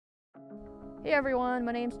Hey everyone,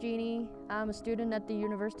 my name's Jeannie. I'm a student at the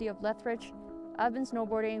University of Lethbridge. I've been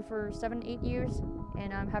snowboarding for 7-8 years,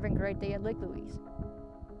 and I'm having a great day at Lake Louise.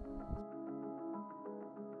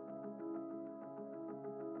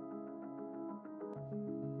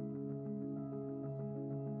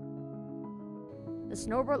 The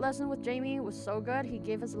snowboard lesson with Jamie was so good. He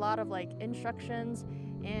gave us a lot of instructions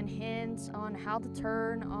and hints on how to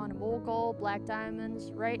turn on mogul, black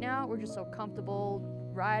diamonds. Right now, we're just so comfortable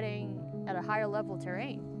riding at a higher level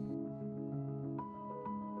terrain.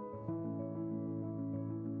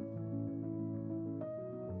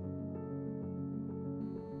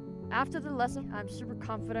 After the lesson, I'm super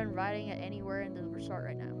confident riding at anywhere in the resort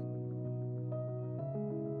right now.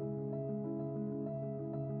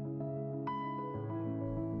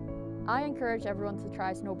 I encourage everyone to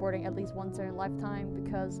try snowboarding at least once in their lifetime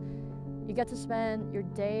because you get to spend your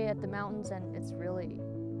day at the mountains and it's really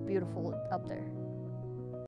beautiful up there.